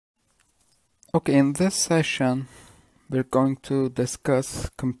Okay, in this session, we're going to discuss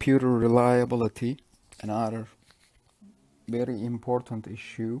computer reliability, another very important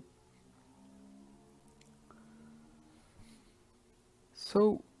issue.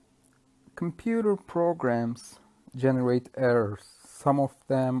 So, computer programs generate errors. Some of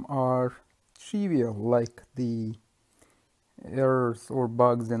them are trivial, like the errors or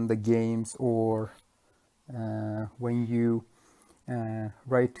bugs in the games, or when you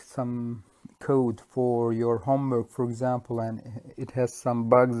write some code for your homework, for example, and it has some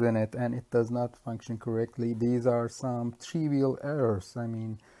bugs in it and it does not function correctly. These are some trivial errors. I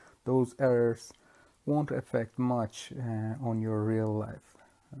mean, those errors won't affect much on your real life.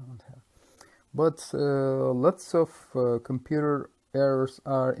 But lots of computer errors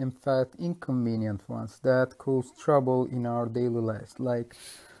are in fact inconvenient ones that cause trouble in our daily lives, like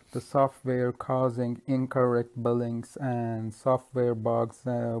the software causing incorrect billings and software bugs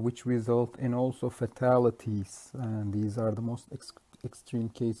which result in also fatalities, and these are the most extreme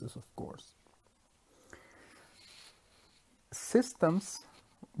cases, of course. Systems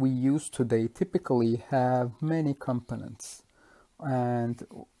we use today typically have many components, and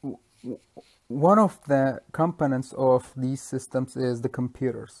one of the components of these systems is the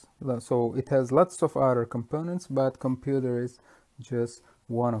computers. So it has lots of other components, but computer is just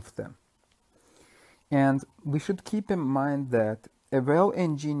one of them. And we should keep in mind that a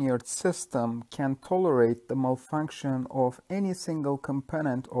well-engineered system can tolerate the malfunction of any single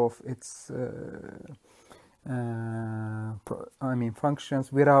component of its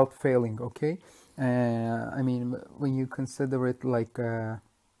functions without failing. Okay, when you consider it like a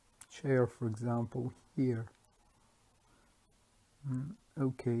chair, for example, here.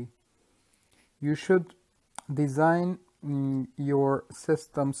 Okay, you should design your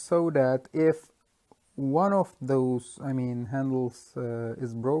system so that if one of those handles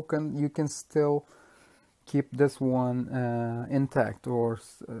is broken, you can still keep this one intact or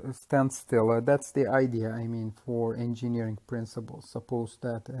stand still. That's the idea, for engineering principles. Suppose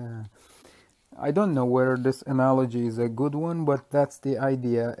that I don't know whether this analogy is a good one, but that's the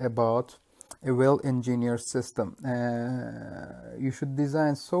idea about a well-engineered system. You should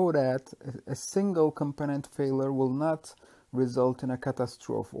design so that a single component failure will not result in a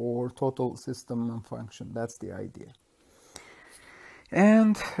catastrophe or total system malfunction. That's the idea.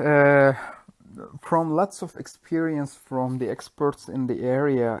 And from lots of experience from the experts in the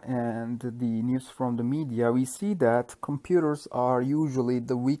area and the news from the media, we see that computers are usually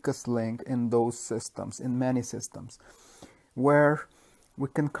the weakest link in those systems, in many systems, where we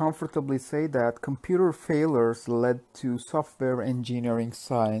can comfortably say that computer failures led to software engineering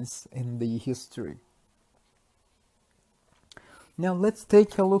science in the history. Now let's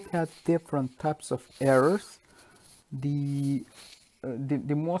take a look at different types of errors. One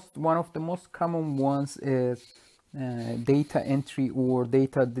of the most common ones is data entry or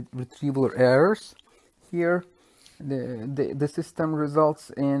data retrieval errors. Here, the system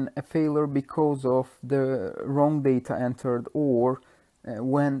results in a failure because of the wrong data entered, or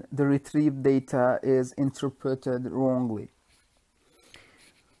when the retrieved data is interpreted wrongly.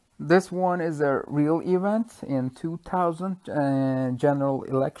 This one is a real event in 2000 general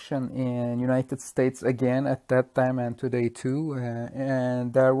election in United States again at that time and today too,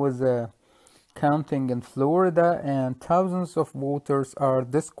 and there was a counting in Florida and thousands of voters are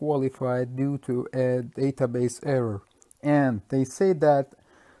disqualified due to a database error, and they say that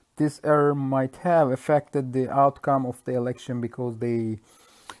this error might have affected the outcome of the election because they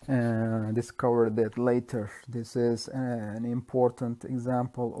discovered that later. This is an important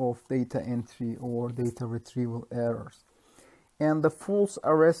example of data entry or data retrieval errors. And the false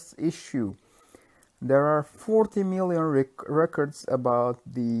arrests issue. There are 40 million records about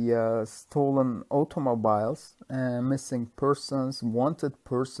the stolen automobiles, missing persons, wanted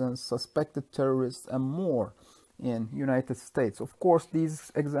persons, suspected terrorists, and more in United States. Of course,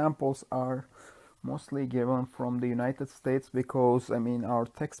 these examples are mostly given from the United States because our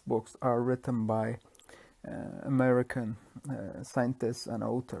textbooks are written by American scientists and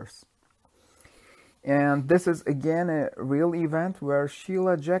authors. And this is again a real event where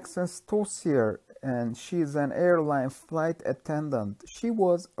Sheila Jackson Stossier, and she is an airline flight attendant, she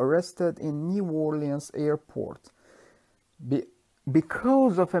was arrested in New Orleans airport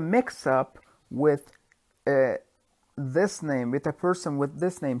because of a mix-up with a person with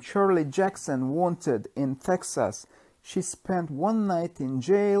this name, Shirley Jackson, wanted in Texas. She spent one night in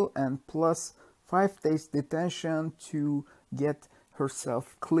jail and plus 5 days detention to get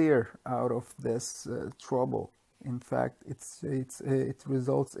herself clear out of this trouble. In fact, it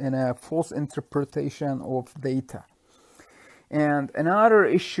results in a false interpretation of data. And another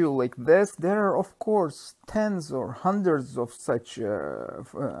issue like this, there are of course tens or hundreds of such,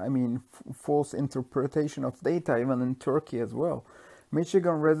 false interpretation of data, even in Turkey as well.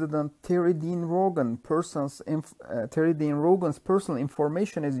 Michigan resident Terry Dean Rogan's personal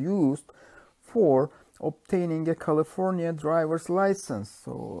information is used for obtaining a California driver's license.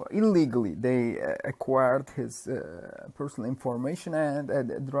 So illegally they acquired his personal information and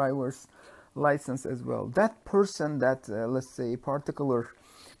a driver's license as well. That person, that let's say particular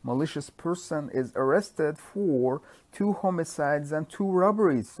malicious person, is arrested for 2 homicides and 2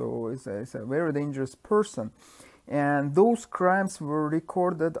 robberies. So it's a very dangerous person, and those crimes were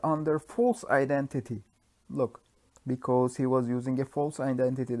recorded under false identity. Look, because he was using a false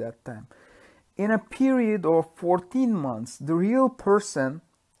identity that time. In a period of 14 months, the real person,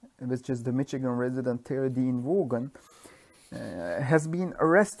 which is the Michigan resident Terry Dean Vaughan, has been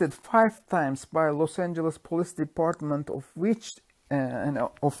arrested 5 times by Los Angeles Police Department, of which 3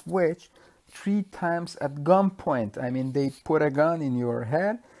 times at gunpoint. I mean, they put a gun in your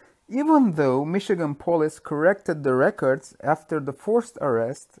head. Even though Michigan police corrected the records after the first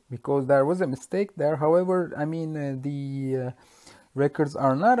arrest, because there was a mistake there. However, the records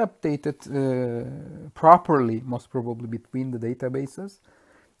are not updated properly, most probably between the databases.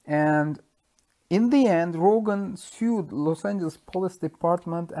 And in the end, Rogan sued Los Angeles Police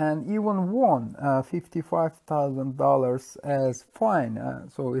Department and even won $55,000 as fine.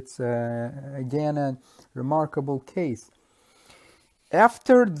 So it's again a remarkable case.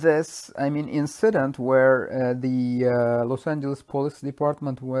 After this, incident where the Los Angeles Police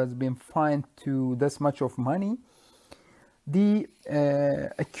Department was being fined to this much of money, the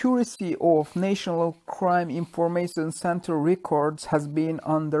accuracy of National Crime Information Center records has been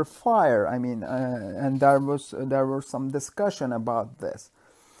under fire. And there was some discussion about this.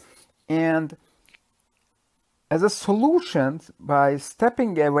 And as a solution, by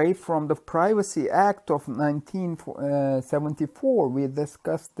stepping away from the Privacy Act of 1974, we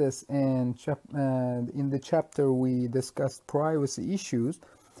discussed this in the chapter we discussed privacy issues.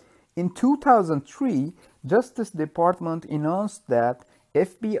 In 2003, Justice Department announced that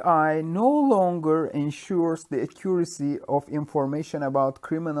FBI no longer ensures the accuracy of information about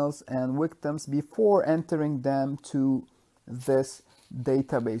criminals and victims before entering them to this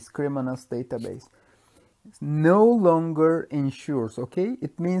database, criminals database. No longer ensures. Okay,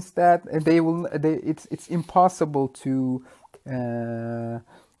 it means that it's impossible to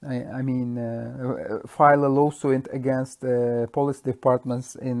file a lawsuit against police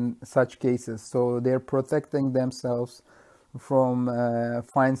departments in such cases. So they're protecting themselves from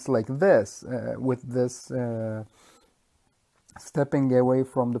fines like this with this stepping away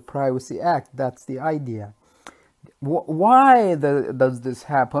from the Privacy Act. That's the idea. Why does this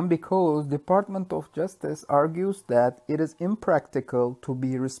happen? Because Department of Justice argues that it is impractical to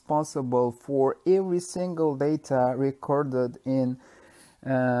be responsible for every single data recorded in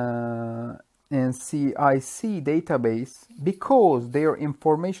CIC database, because their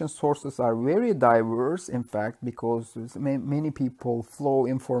information sources are very diverse, in fact, because many people flow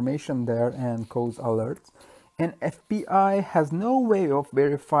information there and cause alerts, and FBI has no way of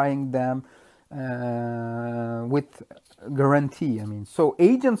verifying them with guarantee. So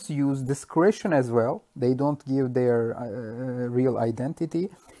agents use discretion as well. They don't give their real identity,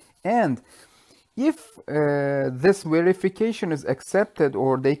 and if this verification is accepted,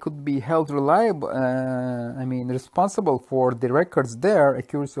 or they could be held reliable, responsible for the records there,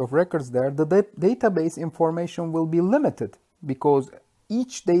 accuracy of records there, the database information will be limited, because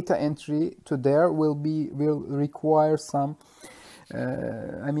each data entry to there will require some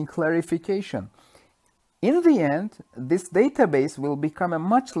clarification. In the end, this database will become a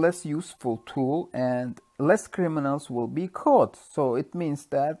much less useful tool, and less criminals will be caught. So it means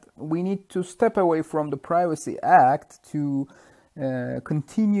that we need to step away from the Privacy Act to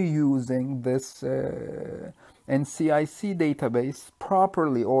continue using this NCIC database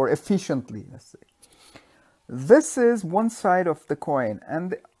properly or efficiently, let's say. This is one side of the coin.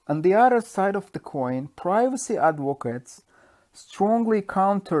 And on the other side of the coin, privacy advocates strongly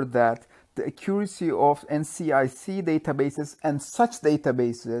counter that the accuracy of NCIC databases and such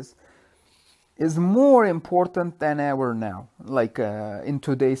databases is more important than ever now, like in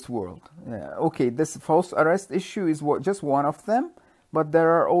today's world. Okay, this false arrest issue is just one of them, but there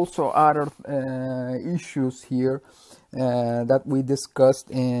are also other issues here that we discussed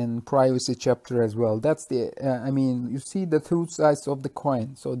in privacy chapter as well. That's the, you see the two sides of the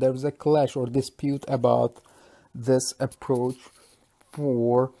coin. So there's a clash or dispute about this approach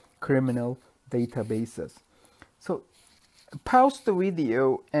for criminal databases. So pause the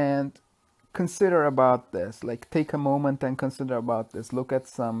video and consider about this, like take a moment and consider about this. Look at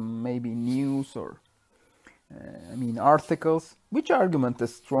some maybe news or articles. Which argument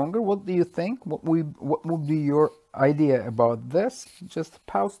is stronger? What do you think? What would be your idea about this? Just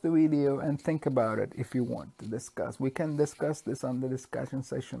pause the video and think about it if you want to discuss. We can discuss this on the discussion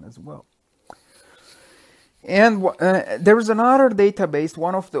session as well. And there is another database,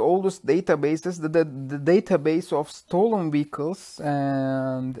 one of the oldest databases, the database of stolen vehicles,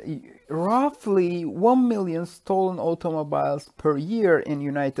 and roughly 1 million stolen automobiles per year in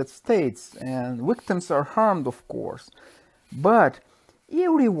United States. And victims are harmed, of course, but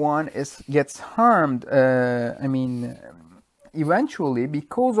everyone gets harmed. Eventually,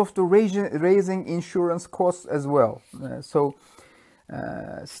 because of the raising insurance costs as well.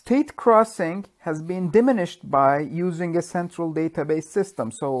 State crossing has been diminished by using a central database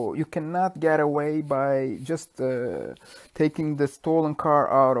system. So you cannot get away by just taking the stolen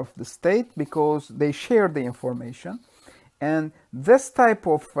car out of the state, because they share the information. And this type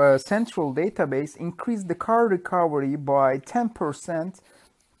of central database increased the car recovery by 10%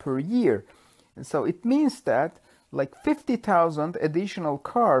 per year. So it means that like 50,000 additional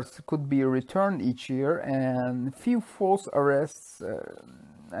cars could be returned each year, and few false arrests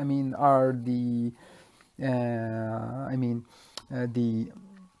are the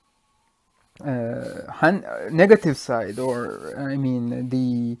negative side, or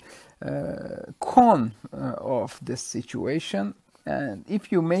the con of this situation. And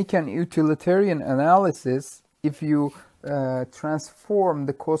if you make an utilitarian analysis, if you transform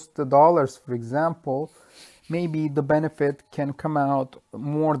the cost to dollars, for example, maybe the benefit can come out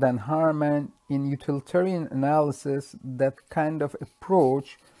more than harm, and in utilitarian analysis, that kind of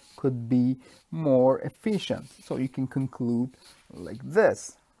approach could be more efficient. So you can conclude like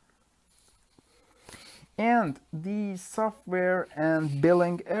this. And the software and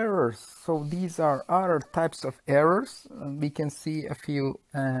billing errors. So these are other types of errors. We can see a few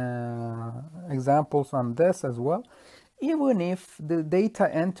examples on this as well. Even if the data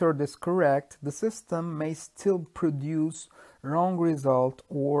entered is correct, the system may still produce wrong result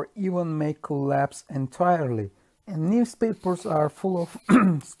or even may collapse entirely. And newspapers are full of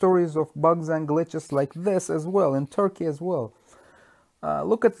stories of bugs and glitches like this as well, in Turkey as well.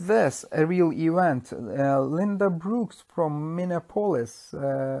 Look at this, a real event. Linda Brooks from Minneapolis,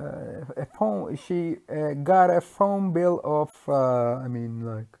 she got a phone bill of,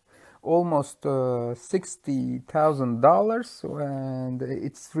 almost $60,000, and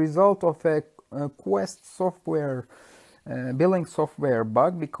it's result of a Quest software billing software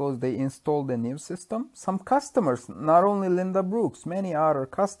bug, because they installed a new system. Some customers, not only Linda Brooks, many other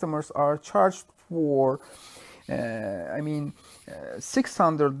customers are charged for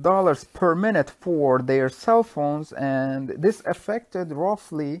 $600 per minute for their cell phones, and this affected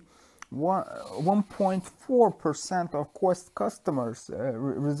roughly 1.4% of Quest customers,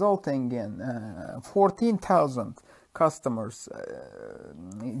 resulting in 14,000 customers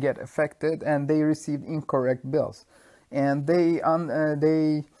get affected, and they received incorrect bills. And they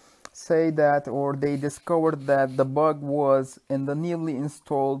say that, or they discovered that the bug was in the newly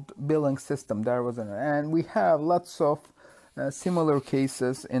installed billing system. And we have lots of similar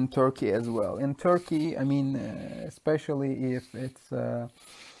cases in Turkey as well. In Turkey, especially if it's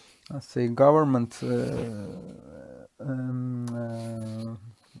let's say government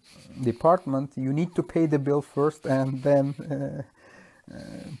department, you need to pay the bill first and then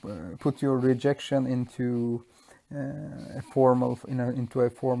put your rejection into a formal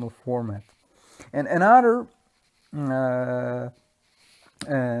format. And another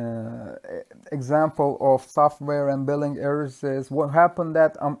example of software and billing errors is what happened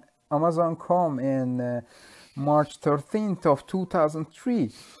at Amazon.com in March 13th of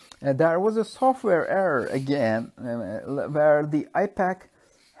 2003. There was a software error again, where the iPad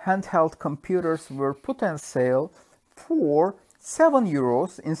handheld computers were put on sale for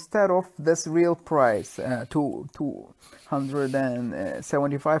 €7 instead of this real price,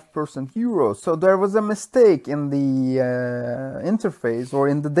 275% euros. So there was a mistake in the interface, or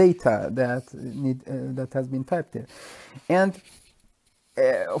in the data that has been typed in. And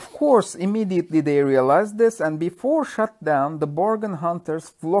of course, immediately they realized this, and before shutdown, the bargain hunters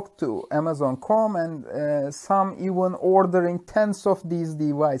flocked to Amazon.com, and some even ordering tens of these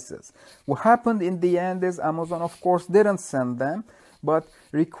devices. What happened in the end is Amazon, of course, didn't send them, but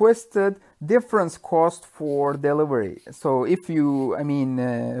requested difference cost for delivery. So if you,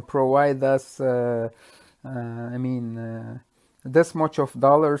 provide us, this much of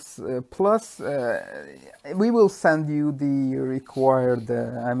dollars plus, we will send you the required,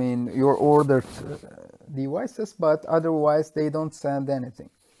 your ordered devices, but otherwise they don't send anything.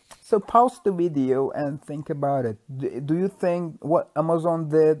 So pause the video and think about it. Do you think what Amazon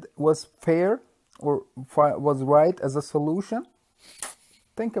did was fair or was right as a solution?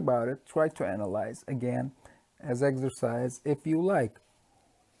 Think about it. Try to analyze again as exercise if you like.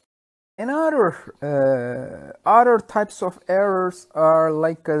 And other types of errors are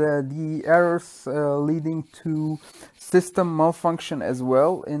like the errors leading to system malfunction as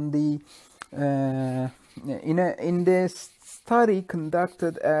well. In this study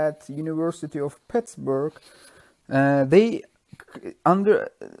conducted at University of Pittsburgh, they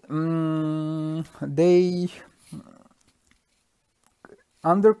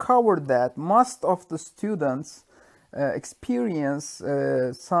uncovered that most of the students experience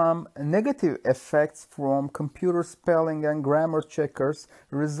some negative effects from computer spelling and grammar checkers,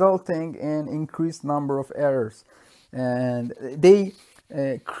 resulting in increased number of errors, and they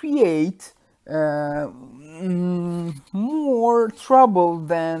create more trouble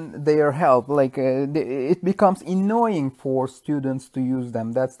than their help. Like it becomes annoying for students to use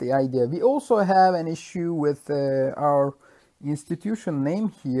them. That's the idea. We also have an issue with our institution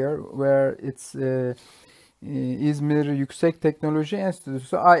name here, where it's Izmir Yüksek Teknoloji Enstitüsü.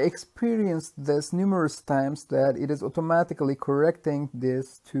 So I experienced this numerous times, that it is automatically correcting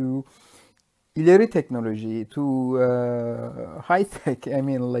this to ileri teknoloji, to high tech. I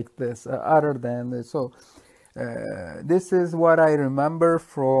mean, like this, other than this. So this is what I remember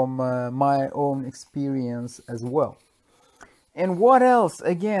from my own experience as well. And what else?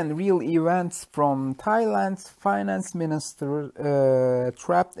 Again, real events from Thailand's finance minister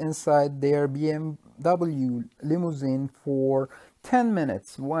trapped inside their BMW limousine for 10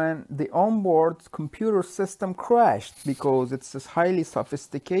 minutes when the onboard computer system crashed, because it's this highly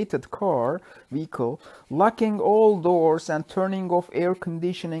sophisticated vehicle, locking all doors and turning off air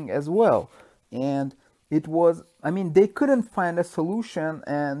conditioning as well. And it was, I mean, they couldn't find a solution,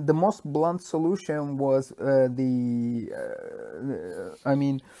 and the most blunt solution was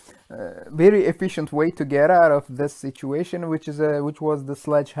very efficient way to get out of this situation, which was the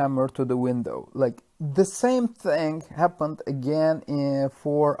sledgehammer to the window. Like the same thing happened again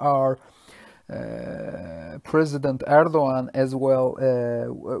for our President Erdogan as well,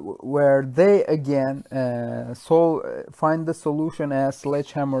 where they again find the solution as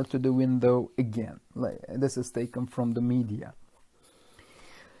sledgehammer to the window again. Like, this is taken from the media.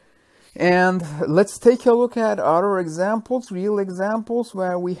 And let's take a look at other examples, real examples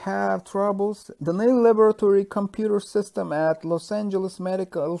where we have troubles. The new laboratory computer system at Los Angeles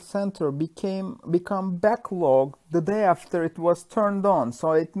Medical Center become backlogged the day after it was turned on.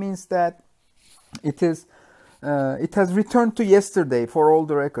 So it means that it has returned to yesterday for all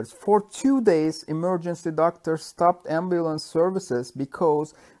the records. For 2 days, emergency doctors stopped ambulance services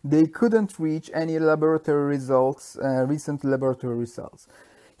because they couldn't reach any laboratory results, recent laboratory results.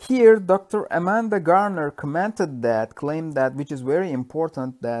 Here, Dr. Amanda Garner claimed that, which is very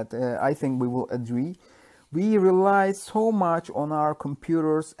important, that I think we will agree, we rely so much on our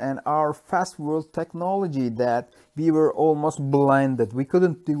computers and our fast world technology that we were almost blinded. We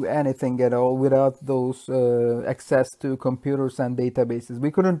couldn't do anything at all without those access to computers and databases.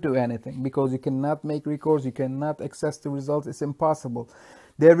 We couldn't do anything because you cannot make records, you cannot access the results. It's impossible.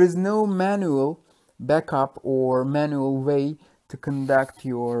 There is no manual backup or manual way to conduct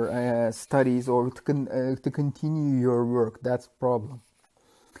your studies or to continue your work. That's the problem.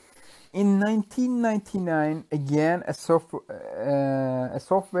 In 1999, again, a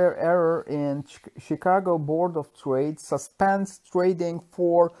software error in Chicago Board of Trade suspends trading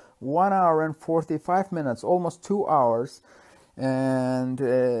for 1 hour and 45 minutes, almost 2 hours. And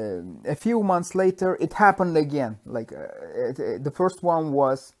a few months later, it happened again. Like the first one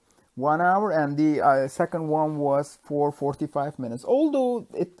was 1 hour and the second one was for 45 minutes. Although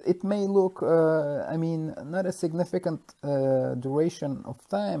it may look, I mean, not a significant duration of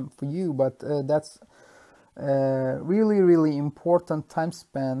time for you, but that's really important time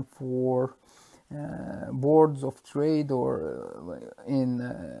span for boards of trade or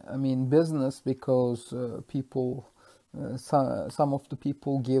in business, because people some of the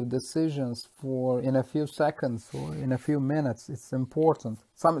people give decisions in a few seconds or in a few minutes. It's important.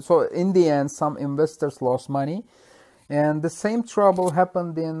 So in the end, some investors lost money, and the same trouble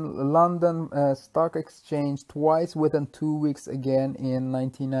happened in London Stock Exchange twice within 2 weeks, again in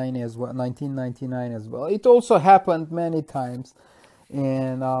 1999 as well. It also happened many times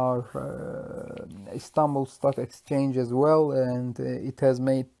in our Istanbul Stock Exchange as well, and it has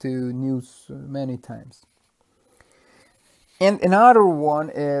made to news many times. And another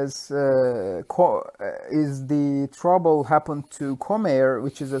one is the trouble happened to Comair,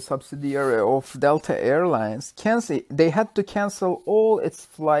 which is a subsidiary of Delta Airlines. They had to cancel all its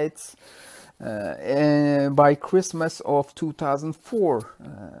flights by Christmas of 2004.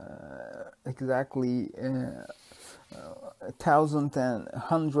 Exactly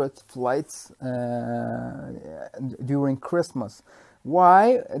 1,100 flights during Christmas.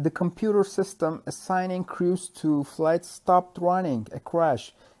 Why? The computer system assigning crews to flights stopped running, a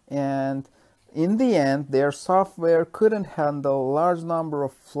crash, and in the end their software couldn't handle a large number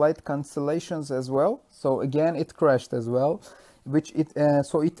of flight cancellations as well, so again it crashed as well, which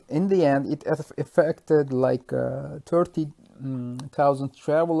in the end it affected like 30,000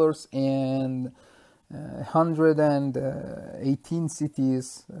 travelers and 118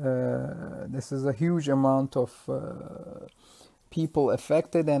 cities. This is a huge amount of people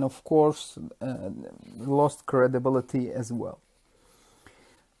affected, and of course lost credibility as well.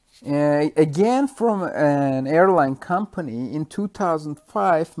 Again, from an airline company, in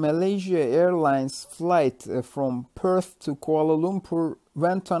 2005 Malaysia Airlines flight from Perth to Kuala Lumpur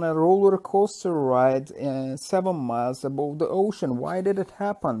went on a roller coaster ride 7 miles above the ocean. Why did it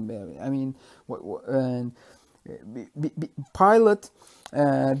happen? I mean, pilot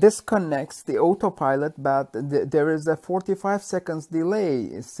disconnects the autopilot, but there is a 45 seconds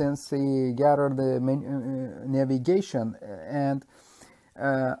delay since he gathered the navigation, and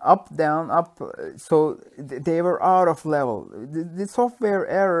up, down, up, so they were out of level. The software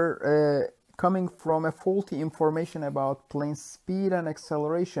error coming from a faulty information about plane speed and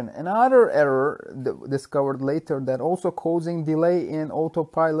acceleration. Another error discovered later that also causing delay in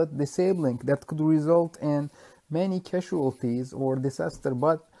autopilot disabling that could result in many casualties or disaster,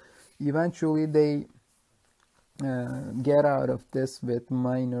 but eventually they get out of this with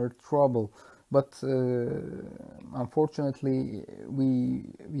minor trouble. But unfortunately,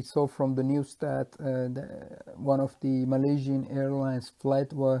 we saw from the news that one of the Malaysian Airlines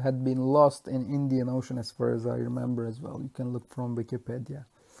flight had been lost in Indian Ocean, as far as I remember as well. You can look from Wikipedia,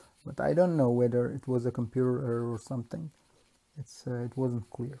 but I don't know whether it was a computer error or something. It wasn't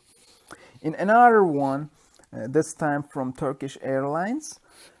clear. In another one, this time from Turkish Airlines,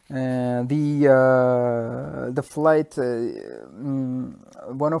 the flight,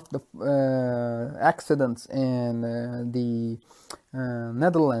 one of the accidents in the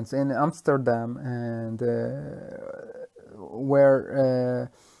Netherlands, in Amsterdam, and where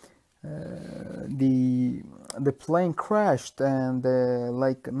the plane crashed, and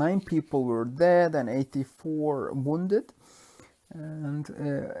like 9 people were dead and 84 wounded. And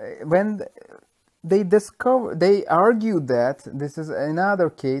when they argued that this is another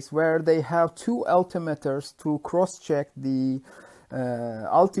case where they have 2 altimeters to cross-check the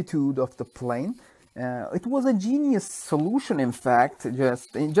altitude of the plane. It was a genius solution, in fact.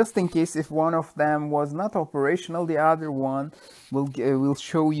 Just in case if one of them was not operational, the other one will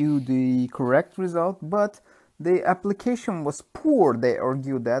show you the correct result. But the application was poor. They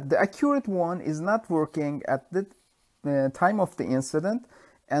argued that the accurate one is not working at the time of the incident,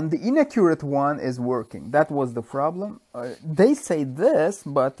 and the inaccurate one is working. That was the problem. They say this,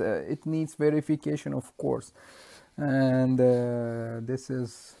 but it needs verification, of course. And this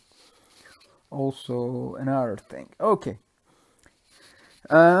is also another thing. Okay.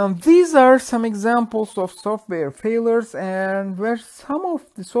 These are some examples of software failures, and where some of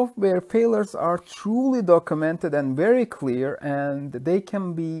the software failures are truly documented and very clear, and they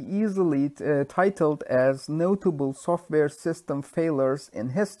can be easily titled as notable software system failures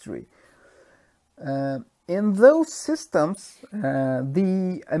in history. In those systems,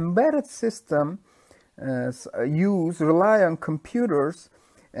 the embedded system rely on computers,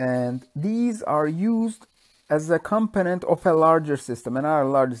 and these are used as a component of a larger system, another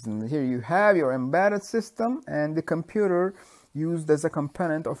larger system. Here you have your embedded system and the computer used as a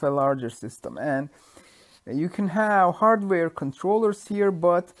component of a larger system. And you can have hardware controllers here,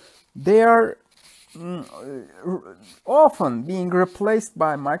 but they are often being replaced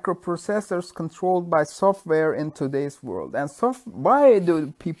by microprocessors controlled by software in today's world. And why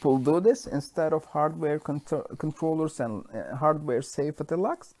do people do this instead of hardware controllers and hardware safety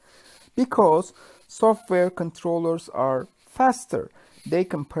locks? Because software controllers are faster. They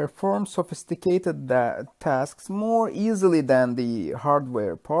can perform sophisticated tasks more easily than the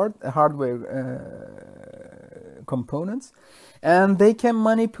hardware components, and they can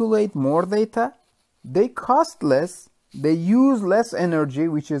manipulate more data. They cost less. They use less energy,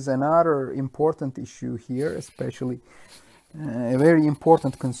 which is another important issue here, especially a very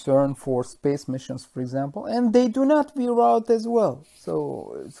important concern for space missions, for example, and they do not wear out as well.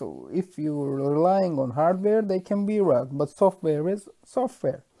 So if you're relying on hardware, they can wear out, but software is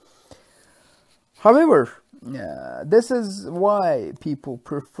software. However, this is why people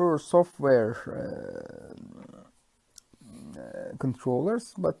prefer software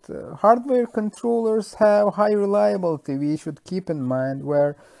controllers, but hardware controllers have high reliability. We should keep in mind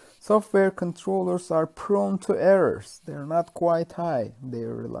where software controllers are prone to errors. They're not quite high,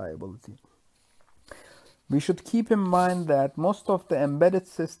 their reliability. We should keep in mind that most of the embedded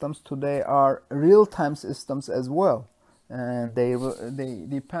systems today are real-time systems as well, and they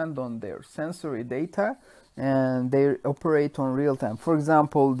depend on their sensory data and they operate on real time. For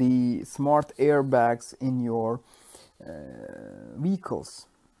example, the smart airbags in your vehicles.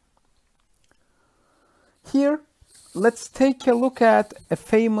 Here, let's take a look at a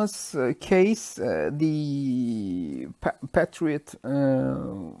famous case, the Patriot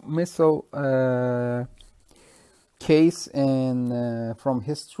missile case from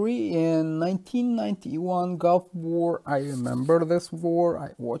history. In 1991 Gulf War, I remember this war,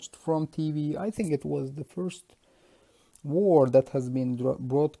 I watched from TV. I think it was the first war that has been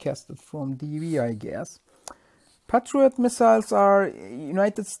broadcasted from TV, I guess. Patriot missiles are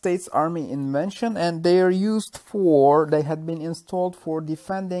United States Army invention, and they had been installed for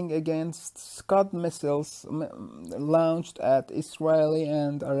defending against Scud missiles launched at Israeli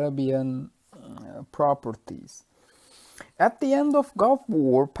and Arabian properties. At the end of Gulf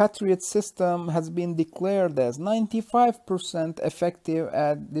War, Patriot system has been declared as 95% effective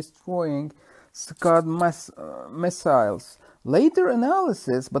at destroying Scud missiles. Later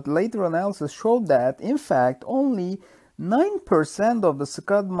analysis showed that, in fact, only 9% of the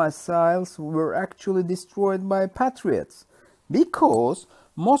Scud missiles were actually destroyed by Patriots, because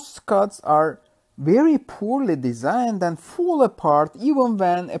most Scuds are very poorly designed and fall apart even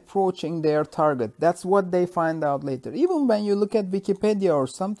when approaching their target. That's what they find out later. Even when you look at Wikipedia or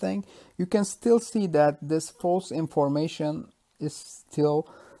something, you can still see that this false information is still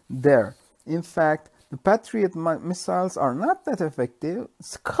there. In fact, the Patriot missiles are not that effective.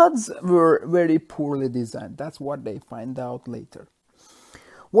 Scuds were very poorly designed. That's what they find out later.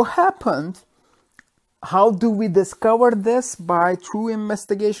 What happened? How do we discover this? By true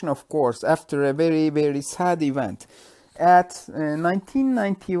investigation, of course, after a very, very sad event. At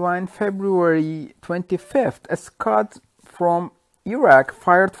 1991, February 25th, a Scud from Iraq,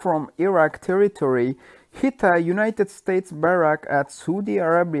 fired from Iraq territory, hit a United States barrack at Saudi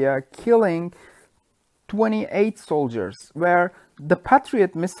Arabia, killing 28 soldiers, where the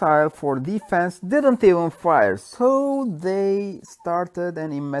Patriot missile for defense didn't even fire. So they started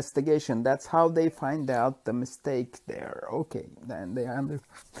an investigation. That's how they find out the mistake there. Okay, then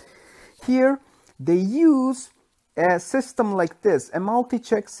here they use a system like this, a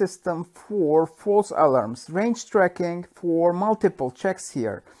multi-check system for false alarms, range tracking for multiple checks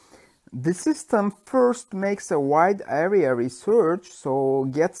here. The system first makes a wide area research, so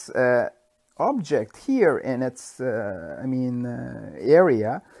gets a object here in its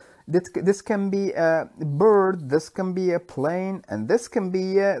area. This can be a bird, this can be a plane, and this can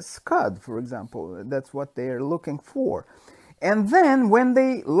be a Scud, for example. That's what they're looking for. And then when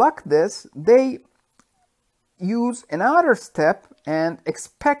they lock this, they use another step and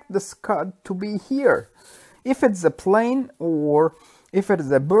expect the Scud to be here. If it's a plane or if it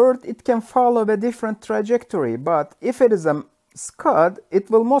is a bird, it can follow a different trajectory, but if it is a Scud, it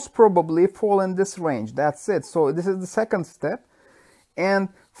will most probably fall in this range. That's it. So this is the second step. And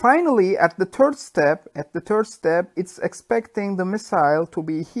finally, at the third step, it's expecting the missile to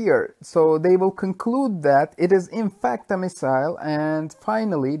be here. So they will conclude that it is in fact a missile, and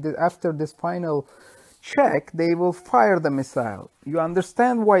finally, after this final check, they will fire the missile. You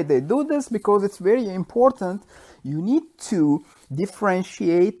understand why they do this? Because it's very important. You need to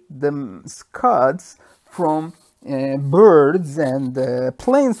differentiate the Scuds from birds and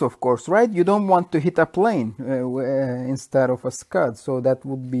planes, of course, right? You don't want to hit a plane instead of a Scud, so that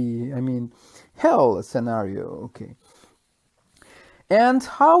would be, hell scenario. Okay. And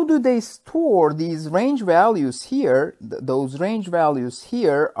how do they store these range values here? Those range values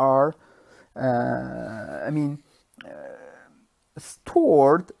here are,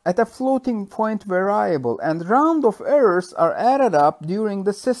 stored at a floating point variable, and round of errors are added up during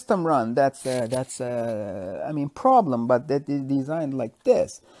the system run. That's a problem, but that is designed like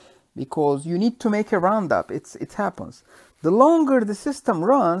this, because you need to make a roundup. It happens. The longer the system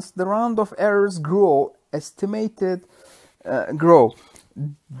runs, the round of errors grow.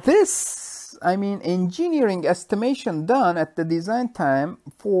 This I mean, engineering estimation done at the design time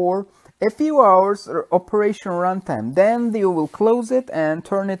for a few hours operation runtime. Then you will close it and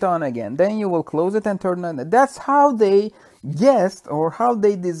turn it on again. Then you will close it and turn it on. That's how they guessed or how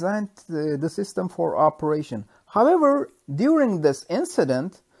they designed the system for operation. However, during this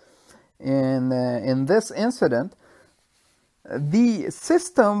incident, in this incident, the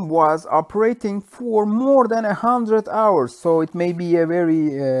system was operating for more than 100 hours, so it may be a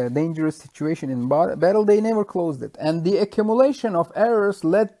very dangerous situation in battle. They never closed it, and the accumulation of errors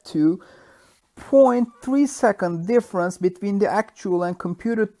led to 0.3 second difference between the actual and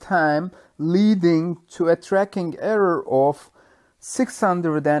computed time, leading to a tracking error of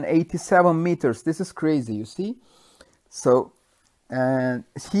 687 meters. This is crazy, you see. So, and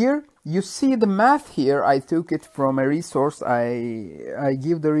here you see the math here. I took it from a resource. I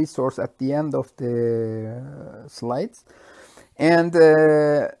give the resource at the end of the slides. And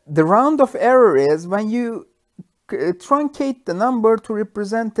the round of error is when you truncate the number to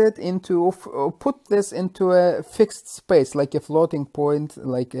represent it into, put this into a fixed space, like a floating point,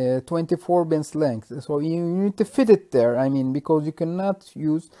 like a 24 bits length. So you need to fit it there. I mean, because you cannot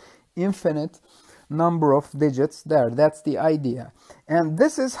use infinite number of digits there. That's the idea. And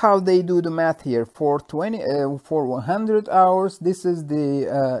this is how they do the math here. For 100 hours, this is the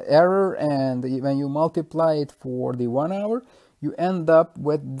error, and when you multiply it for the 1 hour, you end up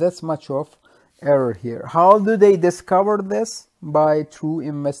with this much of error here. How do they discover this? By true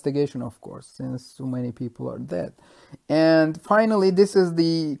investigation, of course, since so many people are dead. And finally, this is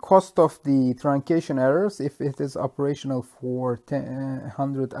the cost of the truncation errors if it is operational for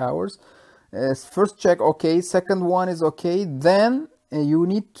 100 hours. First check okay, second one is okay, then you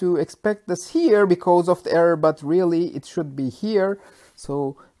need to expect this here because of the error, but really it should be here.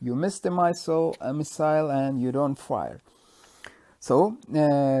 So you miss the missile and you don't fire. So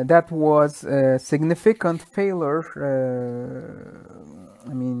that was a significant failure,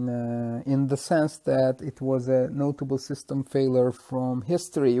 I mean, in the sense that it was a notable system failure from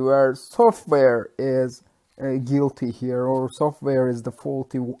history where software is guilty here, or software is the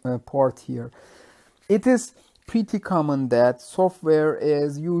faulty part here. It is pretty common that software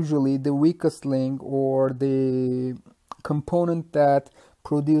is usually the weakest link or the component that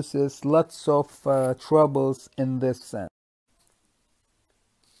produces lots of troubles in this sense.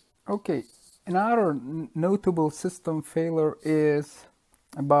 Okay, another notable system failure is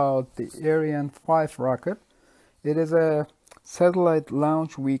about the Ariane 5 rocket. It is a satellite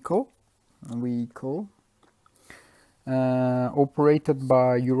launch vehicle operated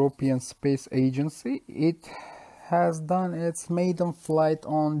by European Space Agency. It has done its maiden flight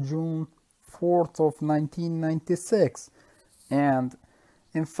on June 4th of 1996, and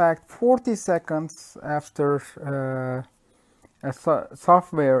in fact 40 seconds after a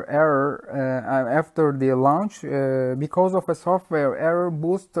software error, after the launch, because of a software error,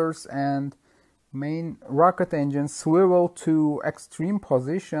 boosters and main rocket engine swivel to extreme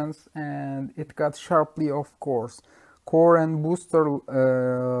positions and it got sharply off course. Core and booster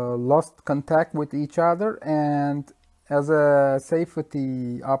lost contact with each other, and as a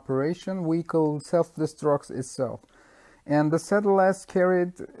safety operation, vehicle self-destructs itself. And the satellites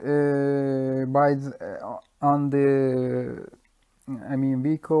carried on the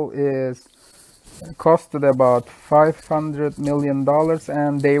vehicle is costed about $500 million,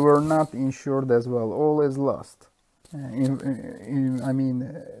 and they were not insured as well. All is lost.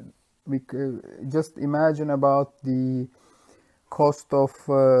 We could just imagine about the cost of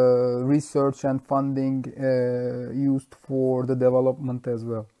research and funding used for the development as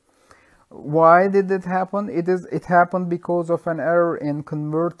well. Why did it happen? It happened because of an error in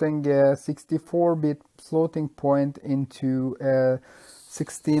converting a 64-bit floating point into a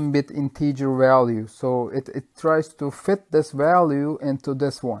 16-bit integer value. So it tries to fit this value into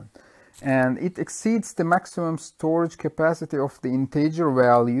this one, and it exceeds the maximum storage capacity of the integer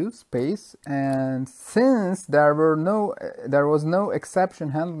value space. And since there was no exception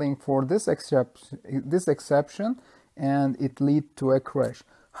handling for this exception, and it led to a crash.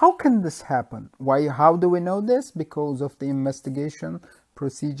 How can this happen? Why? How do we know this? Because of the investigation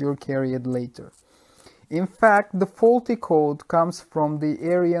procedure carried later. In fact, the faulty code comes from the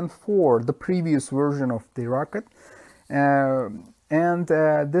Ariane 4, the previous version of the rocket, and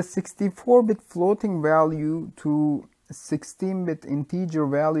the 64-bit floating value to 16-bit integer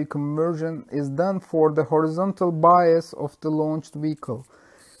value conversion is done for the horizontal bias of the launched vehicle.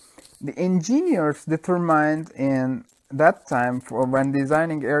 The engineers determined in that time, when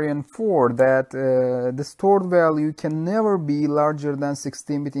designing Ariane 4, that the stored value can never be larger than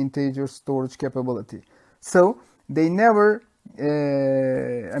 16-bit integer storage capability. So they never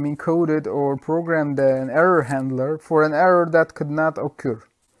coded or programmed an error handler for an error that could not occur.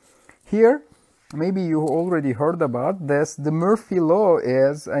 Here, maybe you already heard about this. The Murphy law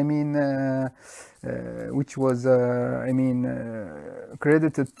is, which was,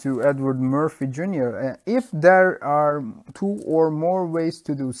 credited to Edward Murphy Jr. If there are two or more ways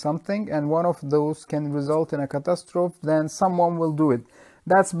to do something, and one of those can result in a catastrophe, then someone will do it.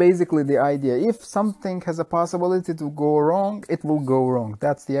 That's basically the idea. If something has a possibility to go wrong, it will go wrong.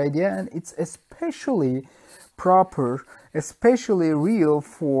 That's the idea, and it's especially proper, especially real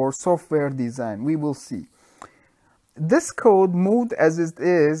for software design. We will see. This code moved as it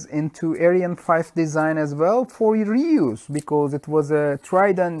is into Ariane 5 design as well for reuse, because it was a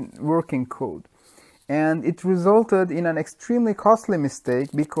tried and working code. And it resulted in an extremely costly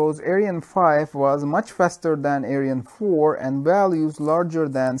mistake, because Ariane 5 was much faster than Ariane 4 and values larger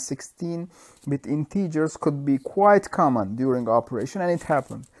than 16-bit integers could be quite common during operation, and it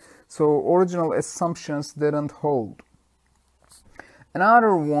happened. So original assumptions didn't hold.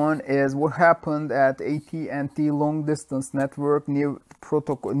 Another one is what happened at AT&T long distance network. New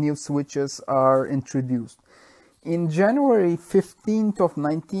switches are introduced. In January 15th of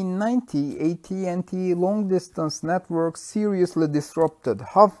 1990, AT&T long-distance network seriously disrupted.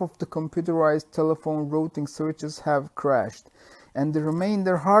 Half of the computerized telephone routing switches have crashed, and the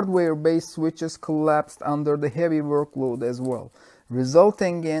remainder hardware-based switches collapsed under the heavy workload as well,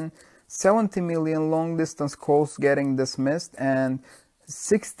 resulting in 70 million long-distance calls getting dismissed, and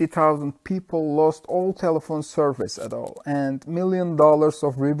 60,000 people lost all telephone service at all, and $1 million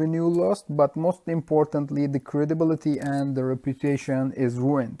of revenue lost, but most importantly, the credibility and the reputation is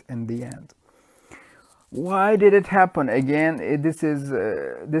ruined in the end. Why did it happen? Again,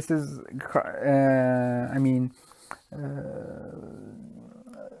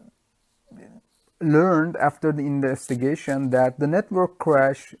 learned after the investigation that the network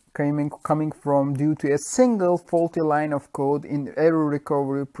crash coming from due to a single faulty line of code in error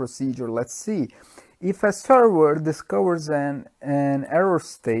recovery procedure. Let's see. If a server discovers an error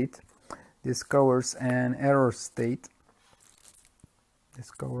state, it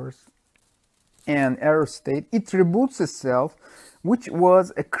reboots itself, which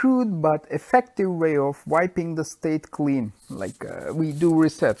was a crude but effective way of wiping the state clean. Like we do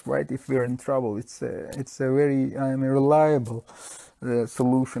reset, right? If we're in trouble, it's a very reliable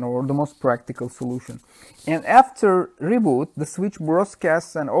solution, or the most practical solution. And after reboot, the switch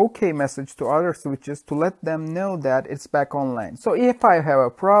broadcasts an OK message to other switches to let them know that it's back online. So if I have a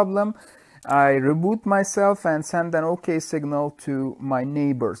problem, I reboot myself and send an OK signal to my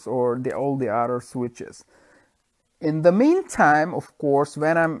neighbors or all the other switches. In the meantime, of course,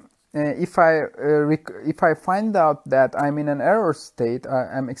 when if I find out that I'm in an error state,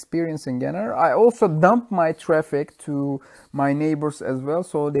 I'm experiencing an error, I also dump my traffic to my neighbors as well,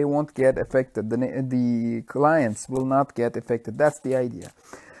 so they won't get affected. The clients will not get affected. That's the idea.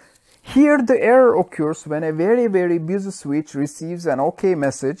 Here the error occurs when a very, very busy switch receives an OK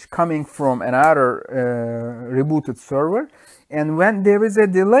message coming from another rebooted server, and when there is a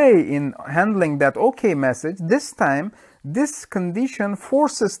delay in handling that OK message, this time this condition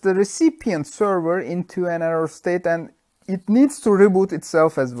forces the recipient server into an error state, and it needs to reboot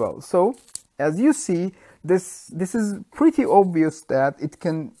itself as well. So as you see, this is pretty obvious that it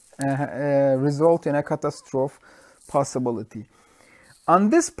can result in a catastrophe possibility. On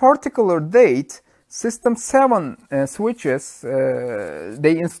this particular date, System 7 switches,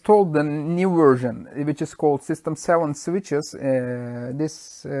 they installed the new version, which is called System 7 switches.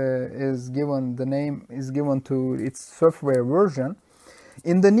 This is given, the name is given to its software version.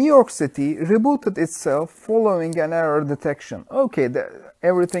 In the New York City, rebooted itself following an error detection. Okay,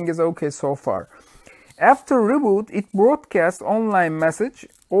 everything is okay so far. After reboot, it broadcasts online message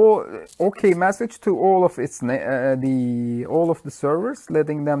or OK message to all of its all of the servers,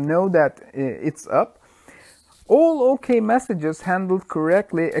 letting them know that it's up. All OK messages handled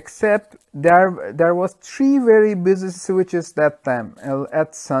correctly, except there was 3 very busy switches that time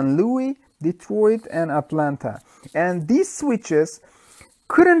at St. Louis, Detroit, and Atlanta, and these switches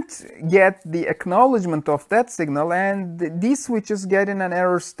couldn't get the acknowledgement of that signal, and these switches get in an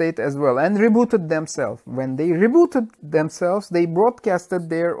error state as well and rebooted themselves. When they rebooted themselves, they broadcasted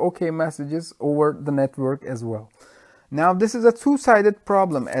their OK messages over the network as well. Now this is a two-sided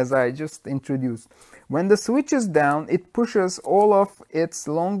problem, as I just introduced. When the switch is down, it pushes all of its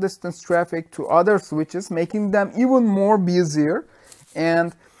long-distance traffic to other switches, making them even more busier.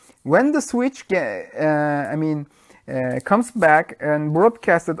 And when the switch comes back and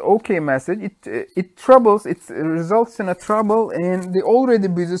broadcasted OK message, it results in a trouble in the already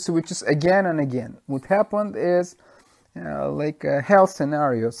busy switches again and again. What happened is like a hell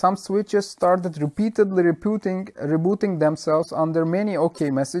scenario. Some switches started repeatedly rebooting themselves under many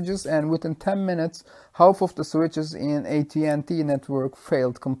OK messages, and within 10 minutes, half of the switches in AT&T network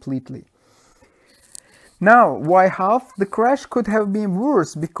failed completely. Now, why half? The crash could have been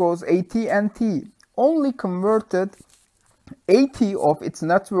worse because AT&T only converted 80 of its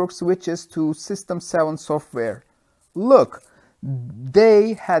network switches to System 7 software. Look,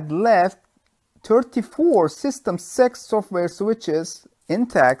 they had left 34 System 6 software switches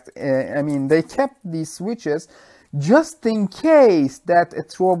intact. They kept these switches just in case that a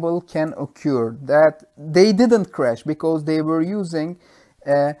trouble can occur, that they didn't crash because they were using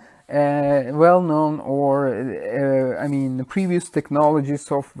well-known or previous technology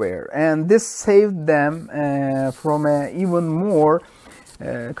software, and this saved them from an even more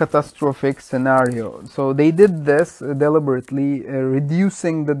catastrophic scenario. So they did this deliberately,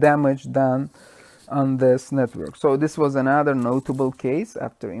 reducing the damage done on this network. So this was another notable case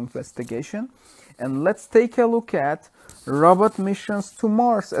after investigation. And let's take a look at robot missions to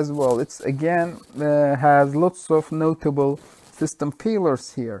Mars as well. It's again has lots of notable system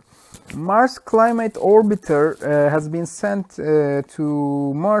failures here. Mars Climate Orbiter has been sent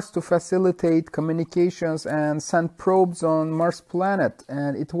to Mars to facilitate communications and send probes on Mars planet,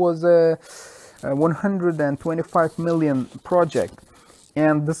 and it was a 125 million project,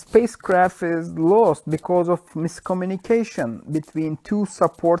 and the spacecraft is lost because of miscommunication between two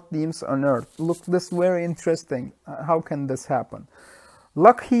support teams on Earth. Look, this is very interesting. How can this happen?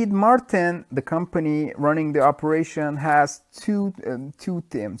 Lockheed Martin, the company running the operation, has two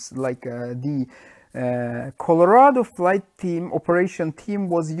teams. Like the Colorado flight team, operation team,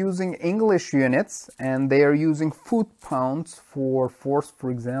 was using English units, and they are using foot-pounds for force,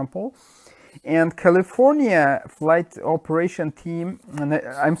 for example. And California flight operation team,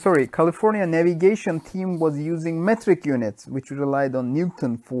 California navigation team was using metric units, which relied on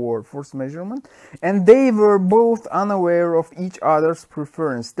Newton for force measurement, and they were both unaware of each other's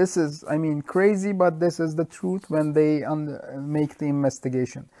preference. This is, crazy, but this is the truth when they make the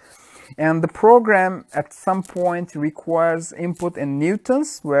investigation. And the program at some point requires input in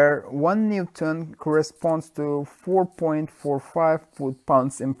newtons, where 1 newton corresponds to 4.45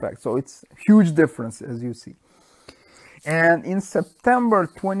 foot-pounds impact. So it's a huge difference, as you see. And in September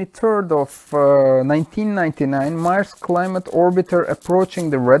 23rd of 1999, Mars Climate Orbiter approaching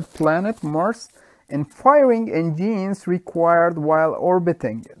the red planet Mars, and firing engines required while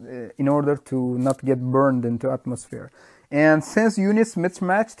orbiting in order to not get burned into atmosphere. And since units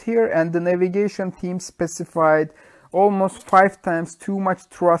mismatched here, and the navigation team specified almost 5 times too much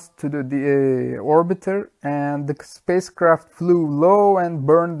thrust to the orbiter, and the spacecraft flew low and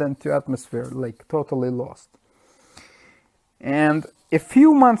burned into atmosphere, like totally lost. And a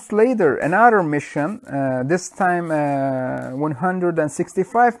few months later, another mission, this time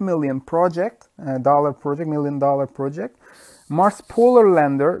 $165 million project, million dollar project. Mars Polar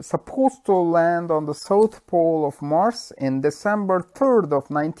Lander, supposed to land on the south pole of Mars in December 3rd of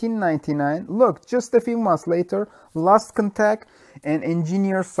 1999. Look, just a few months later, lost contact, and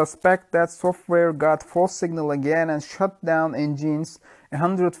engineers suspect that software got false signal again and shut down engines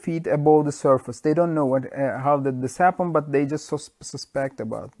 100 feet above the surface. They don't know how did this happen, but they just suspect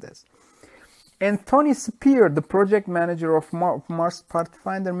about this. And Tony Spear, the project manager of Mars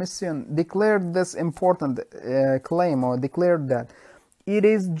Pathfinder mission, declared this important claim, or declared that it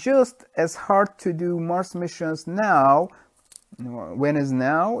is just as hard to do Mars missions now. When is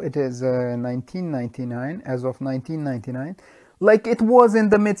now? It is 1999, as of 1999, like it was in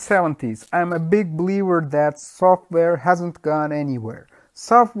the mid-70s. I'm a big believer that software hasn't gone anywhere.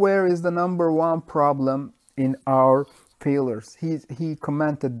 Software is the #1 problem in our failures. He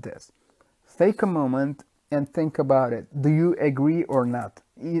commented this. Take a moment and think about it. Do you agree or not?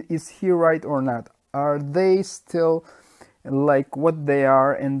 Is he right or not? Are they still like what they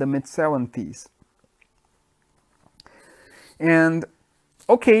are in the mid-70s? And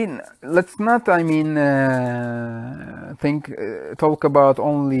okay, let's not, talk about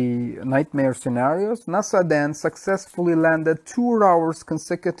only nightmare scenarios. NASA then successfully landed 2 rovers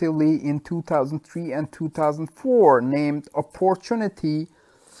consecutively in 2003 and 2004, named Opportunity.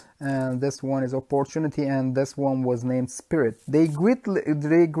 This one is Opportunity, and this one was named Spirit. They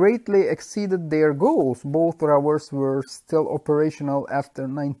greatly exceeded their goals. Both rovers were still operational after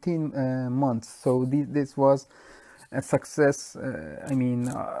 19 months. So this was a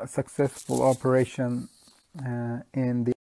successful operation in the